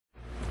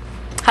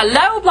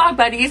Hello, blog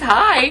buddies.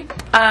 Hi.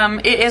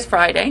 It is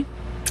Friday,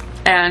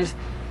 and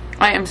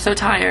I am so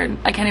tired.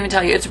 I can't even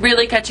tell you. It's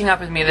really catching up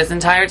with me this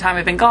entire time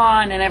I've been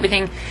gone and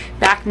everything.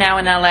 Back now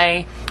in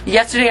LA.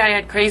 Yesterday I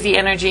had crazy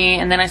energy,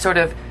 and then I sort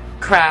of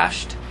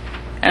crashed,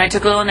 and I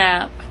took a little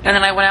nap, and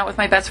then I went out with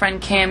my best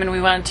friend Kim, and we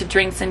went to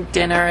drinks and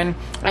dinner, and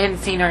I hadn't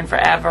seen her in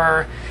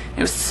forever. It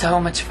was so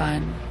much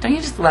fun. Don't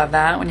you just love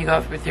that when you go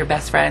out with your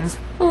best friends?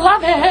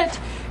 Love it.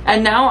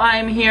 And now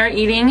I'm here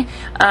eating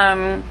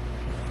lunch.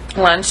 Do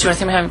you want to see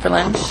what I'm having for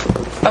lunch?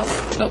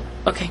 Oh,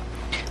 okay.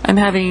 I'm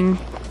having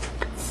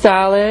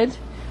salad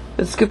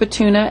with a scoop of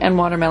tuna and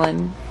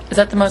watermelon. Is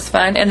that the most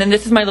fun? And then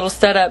this is my little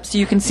setup so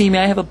you can see me.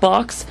 I have a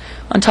box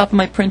on top of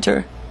my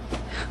printer.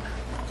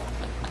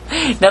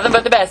 Nothing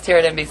but the best here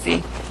at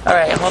NBC.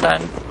 Alright, hold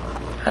on.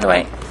 How do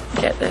I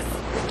get this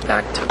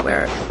back to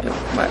where?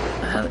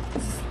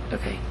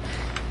 Okay.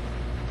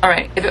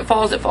 Alright, if it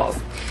falls, it falls.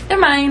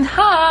 Never mind.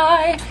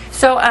 Hi!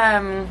 So,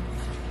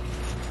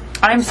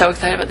 I'm so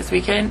excited about this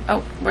weekend.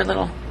 Oh, we're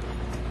little.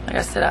 I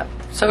gotta sit up.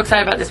 So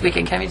excited about this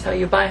weekend. Can't even tell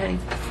you. Bye, honey.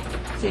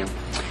 See you.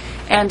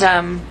 And,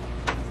 I'm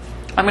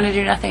gonna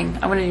do nothing.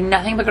 I'm gonna do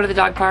nothing but go to the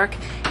dog park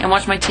and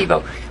watch my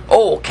TiVo.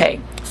 Oh, okay.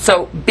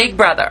 So, Big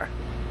Brother.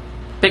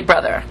 Big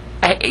Brother.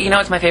 You know,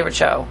 it's my favorite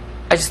show.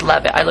 I just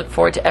love it. I look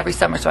forward to every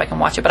summer so I can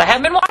watch it. But I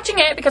haven't been watching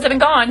it because I've been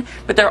gone.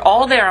 But they're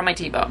all there on my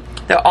TiVo.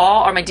 They're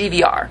all on my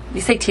DVR. You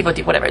say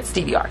TiVo, whatever. It's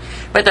DVR.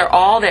 But they're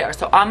all there.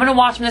 So I'm going to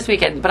watch them this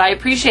weekend. But I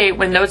appreciate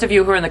when those of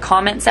you who are in the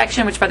comment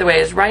section, which, by the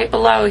way, is right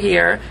below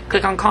here,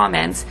 click on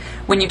comments.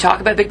 When you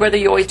talk about Big Brother,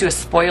 you always do a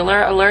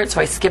spoiler alert.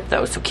 So I skip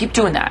those. So keep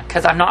doing that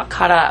because I'm not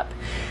caught up.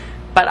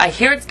 But I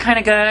hear it's kind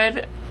of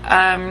good.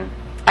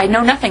 I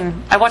know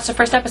nothing. I watched the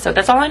first episode.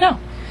 That's all I know.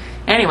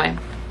 Anyway.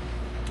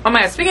 Oh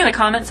my god, speaking of the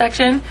comment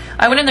section,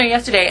 I went in there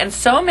yesterday and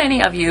so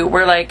many of you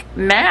were like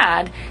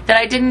mad that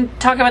I didn't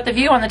talk about The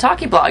View on the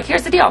Talky blog.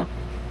 Here's the deal.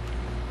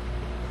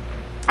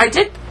 I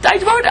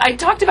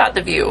talked about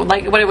The View,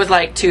 like what it was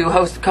like to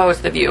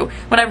co-host The View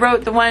when I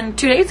wrote the one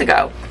 2 days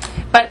ago.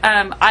 But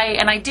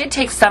I did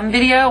take some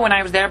video when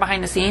I was there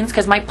behind the scenes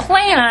because my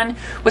plan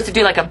was to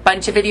do like a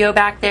bunch of video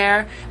back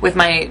there with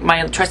my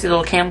trusty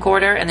little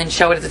camcorder and then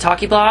show it as a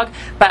talkie blog.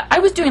 But I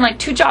was doing like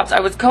two jobs. I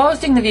was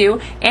co-hosting The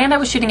View and I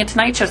was shooting a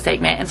Tonight Show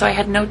segment, and so I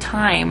had no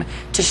time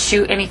to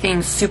shoot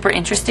anything super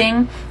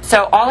interesting.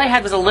 So all I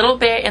had was a little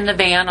bit in the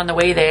van on the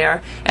way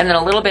there, and then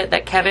a little bit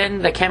that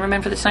Kevin, the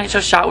cameraman for the Tonight Show,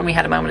 shot when we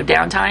had a moment of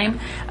downtime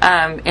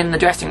in the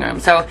dressing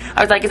room. So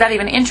I was like, is that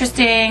even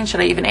interesting?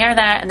 Should I even air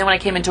that? And then when I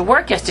came into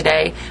work yesterday,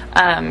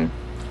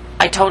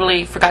 I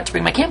totally forgot to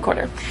bring my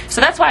camcorder.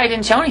 So that's why I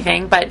didn't show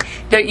anything, but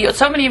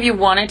so many of you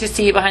wanted to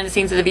see behind the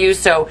scenes of The View,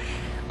 so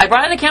I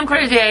brought in the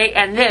camcorder today,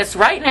 and this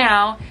right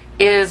now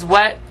is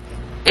what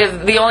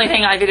is the only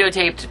thing I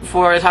videotaped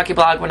for a Talky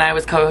blog when I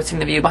was co-hosting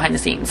The View behind the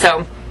scenes.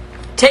 So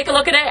take a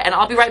look at it, and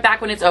I'll be right back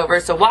when it's over.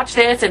 So watch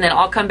this, and then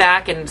I'll come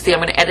back and see. I'm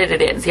going to edit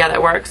it in, see how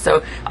that works.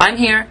 So I'm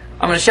here,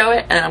 I'm going to show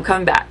it, and then I'm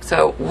coming back.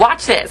 So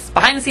watch this,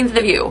 behind the scenes of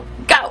The View.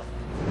 Go!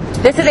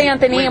 This is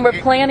Anthony, and we're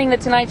planning the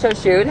Tonight Show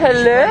shoot.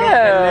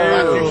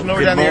 Hello.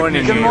 Good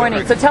morning. Good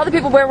morning. So tell the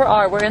people where we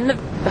are. We're in the...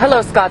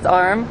 Hello, Scott's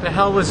arm. The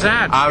hell was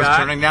that, I was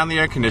turning down the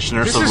air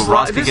conditioner so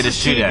Ross could get his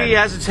shoot in. This is TV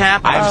as it's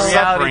happening. I'm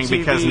suffering TV,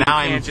 because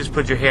now you can't just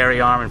put your hairy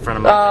arm in front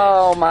of my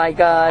face. My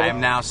God. I am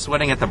now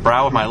sweating at the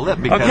brow of my lip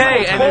because...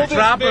 Okay, and a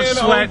drop of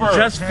sweat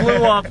just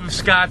flew off of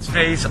Scott's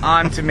face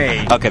onto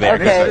me. Okay, there.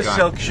 This is a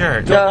silk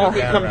shirt.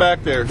 Come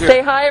back there. Here.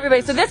 Say hi,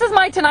 everybody. So this is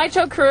my Tonight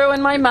Show crew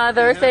and my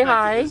mother. Say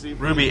hi.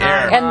 Ruby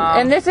Air.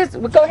 And this is...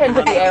 Go ahead and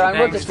put the air on.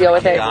 We'll just deal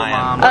with it.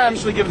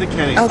 Actually, give it to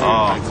Kenny.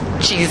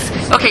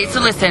 Jeez. Okay,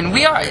 so listen,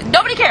 we are...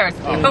 Nobody cares,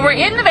 but we're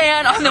in the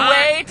van on the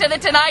way to the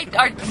Tonight...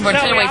 We're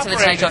on the way to the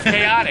Tonight Show.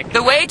 Chaotic.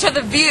 The way to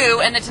The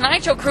View, and the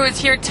Tonight Show crew is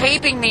here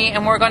taping me,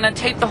 and we're going to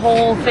tape the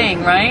whole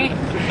thing, right?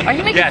 Are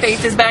you making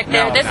faces back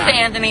there? No, this is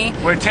Anthony.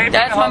 We're taping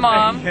That's my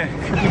mom.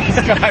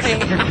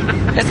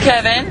 That's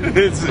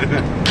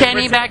Kevin.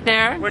 Kenny back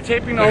there. We're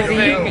taping the whole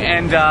thing,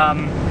 and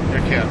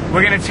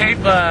we're going to tape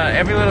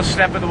every little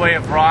step of the way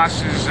of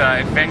Ross's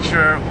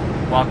adventure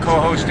while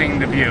co-hosting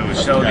The View.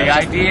 So the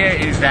idea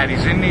is that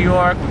he's in New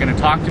York. We're going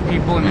to talk to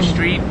people in the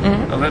street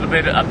a little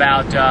bit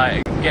about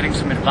getting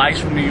some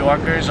advice from New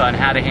Yorkers on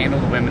how to handle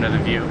the women of The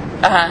View.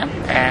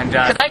 And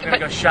we're going to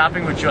go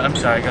shopping with Joy. I'm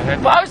sorry, go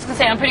ahead. Well, I was going to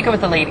say, I'm pretty good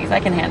with the ladies. I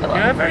can handle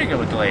it. You're very good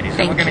with the ladies.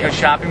 Thank and we're going to go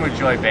shopping with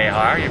Joy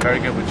Behar. You're very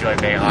good with Joy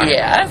Behar.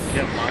 Yes.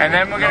 And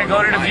then we're going to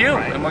go to The View.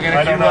 And we're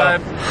going to do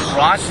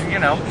Ross,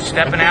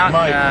 stepping out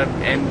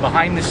and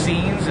behind the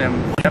scenes and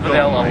whatever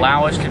they'll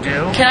allow us to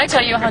do. Can I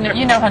tell you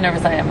you know how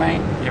nervous I am,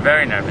 right? You're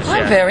very nervous.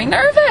 I'm very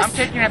nervous. I'm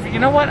taking effort. You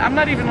know what? I'm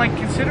not even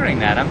considering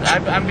that.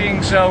 I'm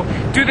being so,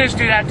 do this,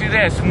 do that, do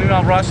this. And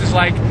meanwhile, Ross is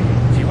like,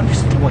 do you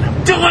understand what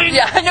I'm doing.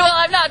 Yeah, no, well,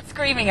 I'm not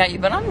screaming at you,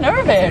 but I'm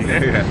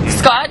nervous.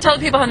 Scott, tell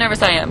the people how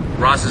nervous I am.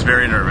 Ross is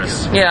very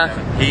nervous. Yeah.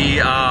 He,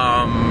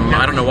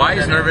 I don't know why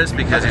he's nervous,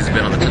 because he's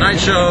been on the Tonight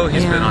Show,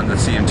 he's been on the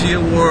CMT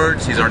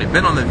Awards, he's already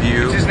been on The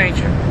View. It's his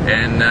nature.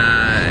 And,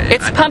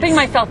 it's pumping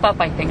myself up,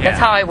 I think. That's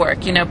how I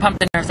work, you know, pump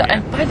the nerves up.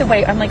 And by the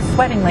way, I'm like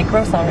sweating like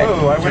gross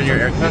already. Turn your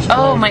air conditioner.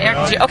 Oh, my air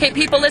conditioner. Okay,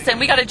 people, listen,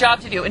 we got a job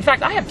to do. In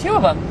fact, I have 2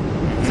 of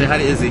them. say hi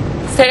to Izzy.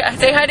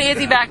 Say hi to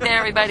Izzy back there,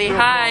 everybody.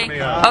 Hi.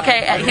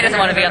 Okay, he doesn't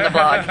want to be on the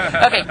vlog.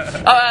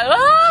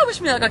 Okay.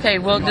 Wish me luck. Okay,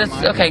 we'll just.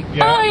 Okay.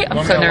 Bye.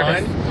 I'm so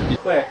nervous.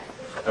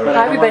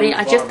 Hi, everybody.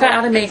 I just got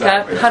out of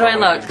makeup. How do I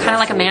look? Kind of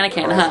like a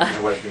mannequin, huh?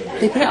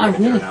 They put it on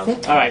really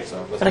thick. All right.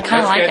 But I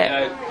kind of like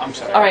it. I'm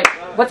sorry. All right.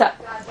 What's up?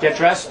 Get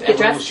dressed. Get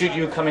dressed. We'll shoot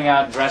you coming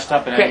out dressed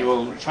up, and Great. then you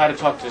will try to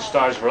talk to the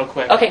stars real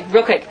quick. Okay,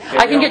 real quick.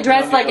 I can get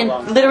dressed like in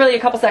literally a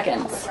couple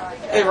seconds.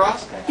 Hey,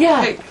 Ross.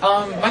 Yeah. Hey,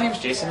 my name's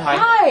Jason. Hi.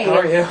 Hi. How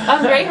are you?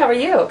 I'm great. How are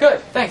you? Good,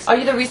 thanks. Are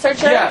you the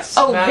researcher? Yes.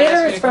 Oh, Matt Bitter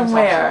asked me is to from come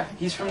where? talk.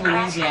 He's from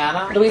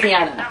Louisiana.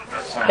 Louisiana.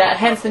 That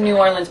hence the New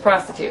Orleans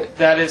prostitute.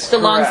 That is It's a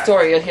long correct.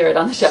 story. You'll hear it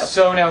on the show.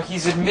 So now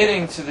he's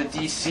admitting to the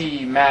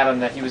DC madam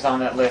that he was on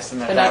that list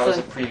and that And that that's was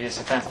a previous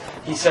offense.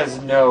 He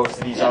says no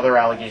to these other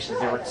allegations.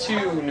 There were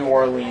 2 New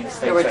Orleans things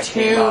There were that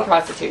came 2 up.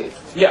 prostitutes.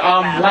 Yeah,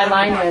 My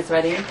line is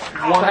ready.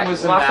 One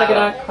was a walk like a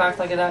madam. duck, quack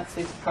like a duck,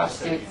 sleep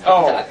prostitute.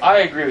 Oh, duck. I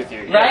agree with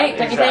you. Right? Yeah,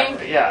 Don't you exactly.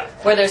 think? Yeah.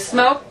 Where there's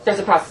smoke, there's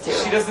a prostitute.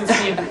 She doesn't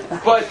seem,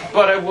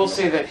 but I will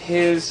say that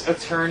his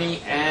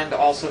attorney and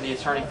also the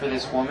attorney for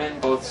this woman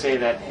both say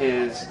that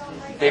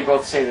they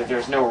both say that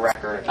there's no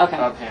record Okay.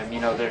 of him.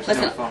 You know, there's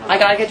Listen, no phone number. I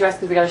gotta get dressed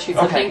because we gotta shoot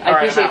something. I all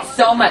right, appreciate I'm out.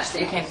 so much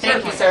that you came.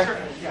 Thank you, sir.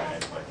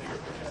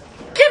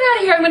 Get out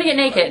of here! I'm gonna get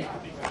naked.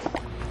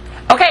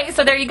 Okay,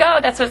 so there you go.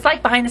 That's what it's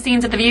like behind the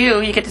scenes of The View.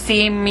 You get to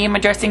see me in my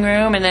dressing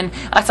room, and then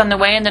us on the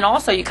way, and then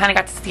also you kind of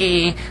got to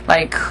see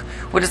like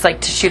what it's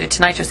like to shoot a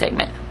Tonight Show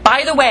segment.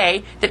 By the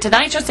way, the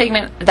Tonight Show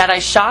segment that I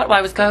shot while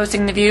I was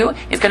co-hosting The View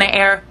is going to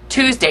air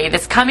Tuesday,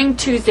 this coming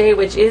Tuesday,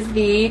 which is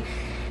the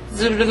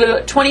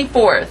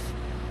 24th.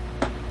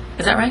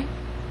 Is that right?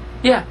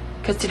 Yeah,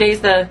 because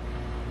today's the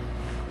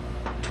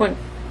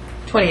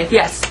 20th.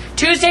 Yes.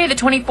 Tuesday the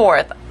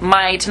 24th,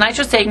 my Tonight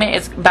Show segment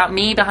is about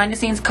me behind the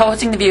scenes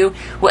co-hosting The View,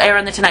 will air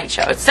on the Tonight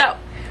Show. So,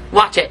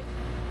 watch it.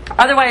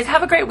 Otherwise,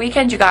 have a great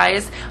weekend, you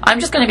guys. I'm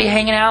just going to be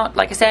hanging out,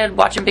 like I said,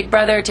 watching Big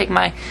Brother, take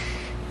my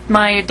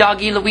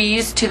doggy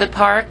Louise to the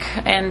park,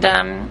 and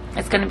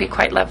it's going to be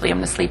quite lovely. I'm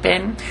going to sleep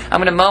in. I'm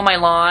going to mow my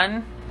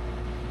lawn.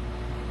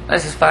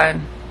 This is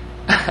fun.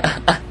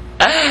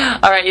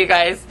 All right, you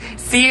guys.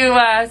 See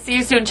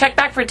you soon. Check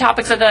back for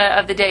topics of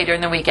the day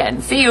during the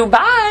weekend. See you.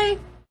 Bye.